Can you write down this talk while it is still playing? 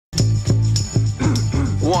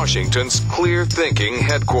Washington's clear-thinking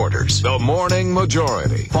headquarters. The Morning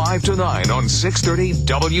Majority, 5 to 9 on 630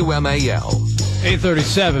 WMAL.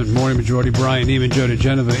 8:37, Morning Majority, Brian Neiman, Joe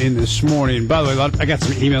DeGenova in this morning. By the way, I got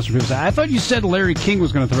some emails from people saying, I thought you said Larry King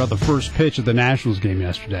was going to throw out the first pitch at the Nationals game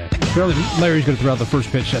yesterday. Apparently, Larry's going to throw out the first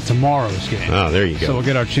pitch at tomorrow's game. Oh, there you go. So we'll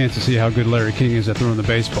get our chance to see how good Larry King is at throwing the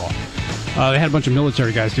baseball. They had a bunch of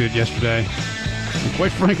military guys do it yesterday. And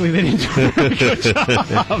quite frankly, they didn't do a very good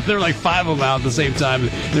job. There were like 5 of them out at the same time.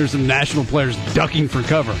 There's some national players ducking for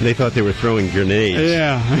cover. They thought they were throwing grenades.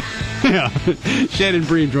 Yeah. Yeah. Shannon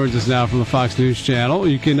Bream joins us now from the Fox News Channel.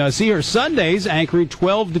 You can see her Sundays anchoring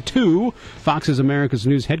 12 to 2, Fox's America's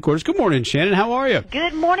News headquarters. Good morning, Shannon. How are you?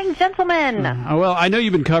 Good morning, gentlemen. Well, I know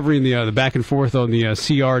you've been covering the back and forth on the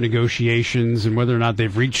CR negotiations and whether or not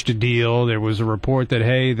they've reached a deal. There was a report that,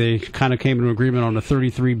 hey, they kind of came to an agreement on a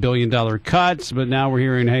 $33 billion cut, but now we're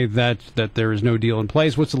hearing, hey, that there is no deal in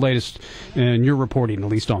place. What's the latest in your reporting, at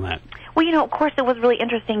least on that? Well, of course, it was really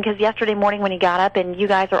interesting because yesterday morning when you got up, and you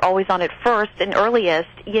guys are always on it first and earliest,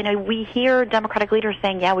 we hear Democratic leaders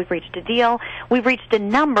saying, yeah, we've reached a deal, we've reached a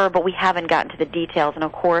number, but we haven't gotten to the details. And,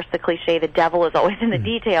 of course, the cliche, the devil is always in the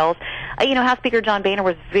details. House Speaker John Boehner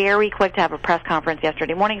was very quick to have a press conference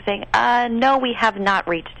yesterday morning saying, no, we have not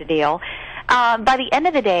reached a deal. By the end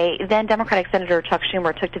of the day, then Democratic Senator Chuck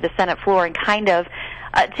Schumer took to the Senate floor and kind of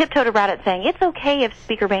tiptoed around it saying, it's okay if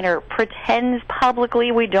Speaker Boehner pretends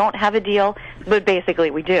publicly we don't have a deal, but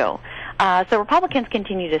basically we do. So Republicans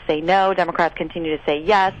continue to say no, Democrats continue to say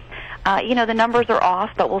yes. The numbers are off,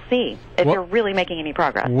 but we'll see if they're really making any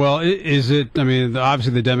progress. Well, is it,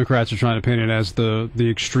 obviously the Democrats are trying to paint it as the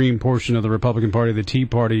extreme portion of the Republican Party. The Tea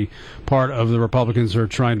Party part of the Republicans are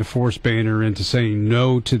trying to force Boehner into saying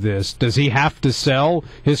no to this. Does he have to sell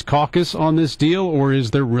his caucus on this deal, or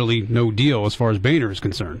is there really no deal as far as Boehner is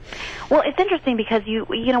concerned? Well, it's interesting because,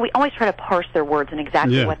 we always try to parse their words and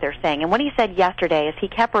exactly what they're saying. And what he said yesterday is he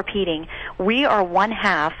kept repeating, we are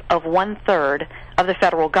 1/2 of 1/3 of the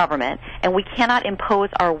federal government, and we cannot impose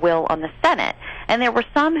our will on the Senate. And there were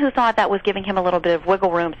some who thought that was giving him a little bit of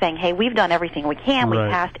wiggle room, saying, hey, we've done everything we can. Right.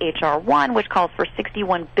 We passed H.R. 1, which calls for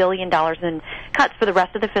 $61 billion in cuts for the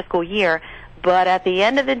rest of the fiscal year. But at the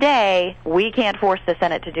end of the day, we can't force the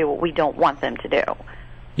Senate to do what we don't want them to do.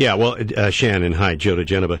 Yeah, well, Shannon, hi, Joe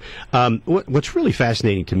DeGenova. What's really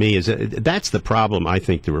fascinating to me is that's the problem I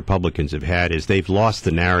think the Republicans have had is they've lost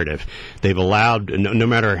the narrative. They've allowed, no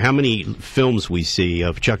matter how many films we see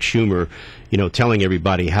of Chuck Schumer, telling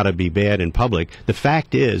everybody how to be bad in public, the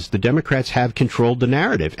fact is the Democrats have controlled the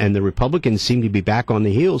narrative, and the Republicans seem to be back on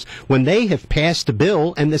the heels when they have passed a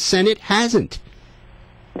bill and the Senate hasn't.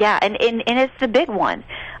 Yeah, and it's the big one.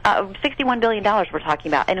 $61 billion we're talking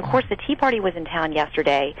about. And, of course, the Tea Party was in town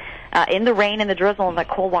yesterday in the rain and the drizzle on that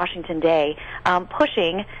cold Washington day,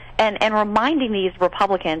 pushing and reminding these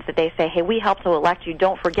Republicans that they say, hey, we helped to elect you.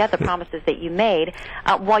 Don't forget the promises that you made.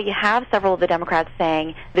 While you have several of the Democrats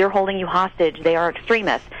saying they're holding you hostage, they are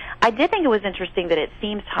extremists. I did think it was interesting that it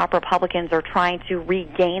seems top Republicans are trying to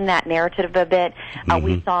regain that narrative a bit.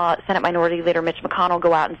 We saw Senate Minority Leader Mitch McConnell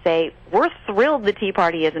go out and say, we're thrilled the Tea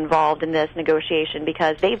Party is involved in this negotiation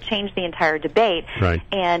because they've changed the entire debate. Right.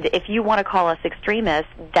 And if you want to call us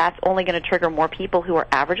extremists, that's only going to trigger more people who are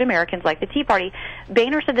average Americans like the Tea Party.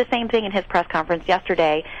 Boehner said the same thing in his press conference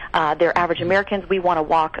yesterday. They're average Americans. We want to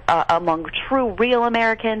walk among true, real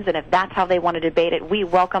Americans, and if that's how they want to debate it, we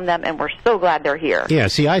welcome them, and we're so glad they're here. Yeah,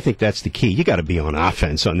 see, I think that's the key. You got to be on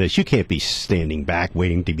offense on this. You can't be standing back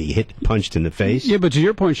waiting to be punched in the face. Yeah, but to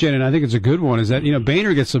your point, Shannon, I think it's a good one, is that,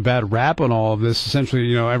 Boehner gets a bad rap on all of this.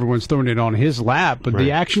 Essentially, everyone's throwing it on his lap, but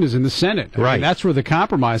the action is in the Senate. Right. That's where the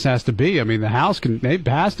compromise has to be. The House, they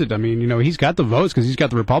passed it. He's got the votes because he's got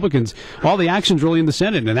the Republicans. All the action's really in the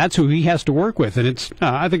Senate, and that's who he has to work with. And it's,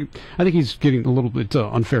 I think he's getting a little bit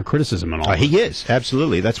unfair criticism and all. He is,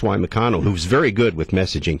 absolutely. That's why McConnell, who's very good with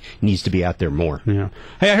messaging, needs to be out there more. Yeah.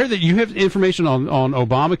 Hey, I heard that you have information on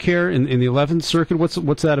Obamacare in the 11th Circuit.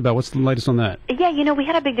 What's that about? What's the latest on that? Yeah, we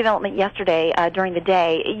had a big development yesterday during the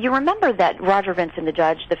day. You remember that Roger Vinson,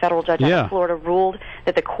 the federal judge out of Florida, ruled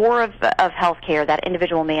that the core of health care, that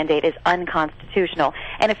individual mandate, is unconstitutional.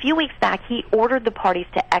 And a few weeks back, he ordered the parties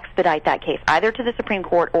to expedite that case, either to the Supreme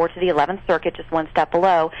Court or to the 11th Circuit, just one step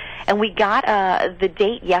below. And we got the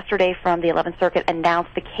date yesterday from the 11th Circuit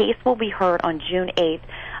announced. The case will be heard on June 8th.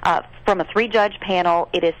 from a 3-judge panel.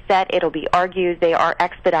 It is set. It'll be argued. They are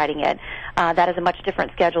expediting it. That is a much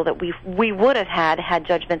different schedule that we would have had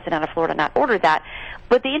Judge Vincent out of Florida not ordered that.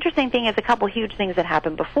 But the interesting thing is a couple huge things that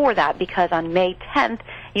happened before that, because on May 10th,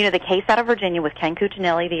 the case out of Virginia with Ken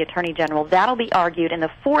Cuccinelli, the Attorney General, that'll be argued in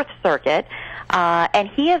the Fourth Circuit, and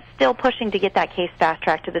he is still pushing to get that case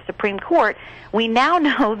fast-tracked to the Supreme Court. We now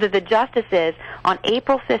know that the justices on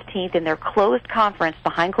April 15th in their closed conference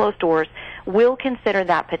behind closed doors will consider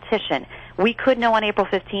that petition. We could know on April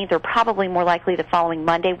 15th, or probably more likely the following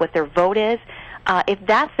Monday, what their vote is. If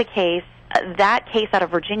that's the case, that case out of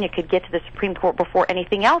Virginia could get to the Supreme Court before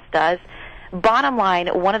anything else does. Bottom line,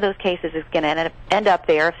 one of those cases is going to end up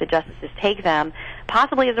there if the justices take them,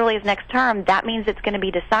 possibly as early as next term. That means it's going to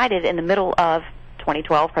be decided in the middle of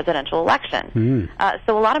 2012 presidential election.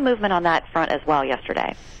 So a lot of movement on that front as well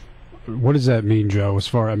yesterday. What does that mean, Joe? As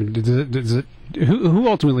far, does it who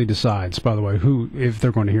ultimately decides, by the way, if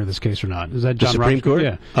they're going to hear this case or not? Is that John the Supreme Court?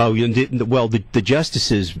 Yeah. Oh, well, the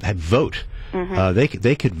justices vote.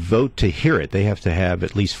 They could vote to hear it. They have to have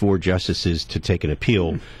at least 4 justices to take an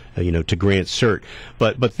appeal, to grant cert.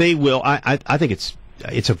 But they will. I think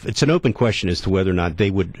it's an open question as to whether or not they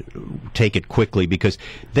would take it quickly, because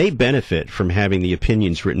they benefit from having the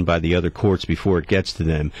opinions written by the other courts before it gets to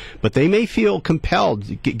them. But they may feel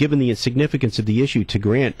compelled, given the significance of the issue, to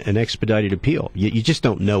grant an expedited appeal. You just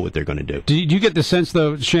don't know what they're going to do. Do you get the sense,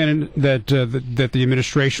 though, Shannon, that that the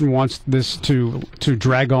administration wants this to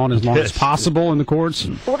drag on as long as possible in the courts?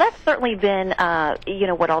 Well, that's certainly been,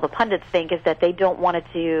 what all the pundits think, is that they don't want it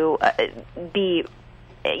to be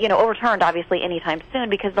overturned, obviously, anytime soon,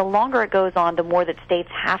 because the longer it goes on, the more that states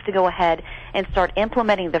have to go ahead and start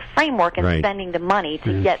implementing the framework and spending the money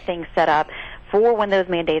to get things set up for when those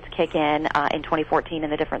mandates kick in 2014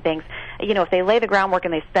 and the different things. If they lay the groundwork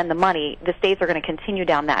and they spend the money, the states are going to continue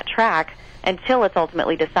down that track until it's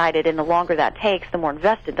ultimately decided, and the longer that takes, the more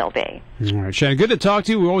invested they'll be. All right, Shannon, good to talk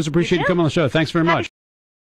to you. We always appreciate you coming on the show. Thanks very much.